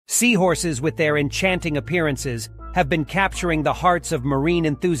Seahorses, with their enchanting appearances, have been capturing the hearts of marine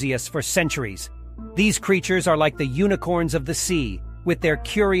enthusiasts for centuries. These creatures are like the unicorns of the sea, with their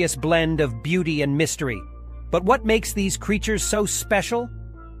curious blend of beauty and mystery. But what makes these creatures so special?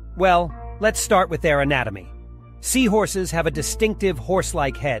 Well, let's start with their anatomy. Seahorses have a distinctive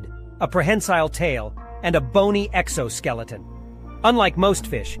horse-like head, a prehensile tail, and a bony exoskeleton. Unlike most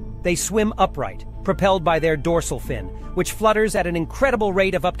fish, they swim upright, propelled by their dorsal fin, which flutters at an incredible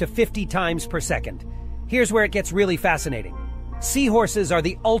rate of up to 50 times per second. Here's where it gets really fascinating. Seahorses are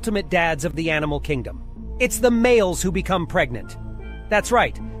the ultimate dads of the animal kingdom. It's the males who become pregnant. That's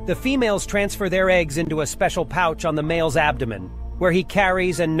right, the females transfer their eggs into a special pouch on the male's abdomen, where he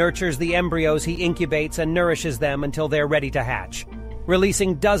carries and nurtures the embryos he incubates and nourishes them until they're ready to hatch,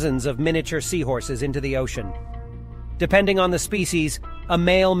 releasing dozens of miniature seahorses into the ocean. Depending on the species, a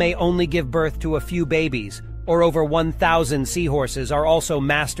male may only give birth to a few babies, or over 1,000 seahorses are also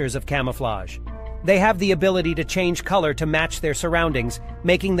masters of camouflage. They have the ability to change color to match their surroundings,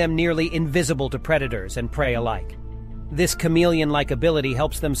 making them nearly invisible to predators and prey alike. This chameleon-like ability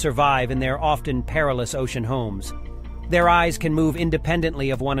helps them survive in their often perilous ocean homes. Their eyes can move independently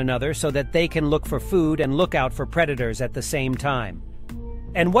of one another so that they can look for food and look out for predators at the same time.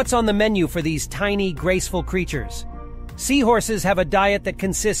 And what's on the menu for these tiny, graceful creatures? Seahorses have a diet that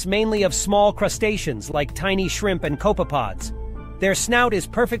consists mainly of small crustaceans like tiny shrimp and copepods. Their snout is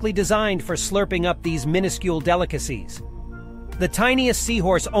perfectly designed for slurping up these minuscule delicacies. The tiniest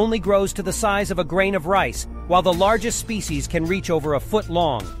seahorse only grows to the size of a grain of rice, while the largest species can reach over a foot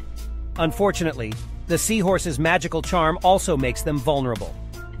long. Unfortunately, the seahorse's magical charm also makes them vulnerable.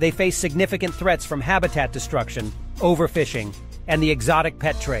 They face significant threats from habitat destruction, overfishing, and the exotic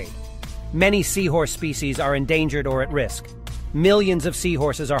pet trade. Many seahorse species are endangered or at risk. Millions of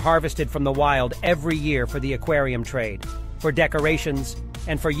seahorses are harvested from the wild every year for the aquarium trade, for decorations,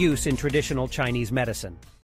 and for use in traditional Chinese medicine.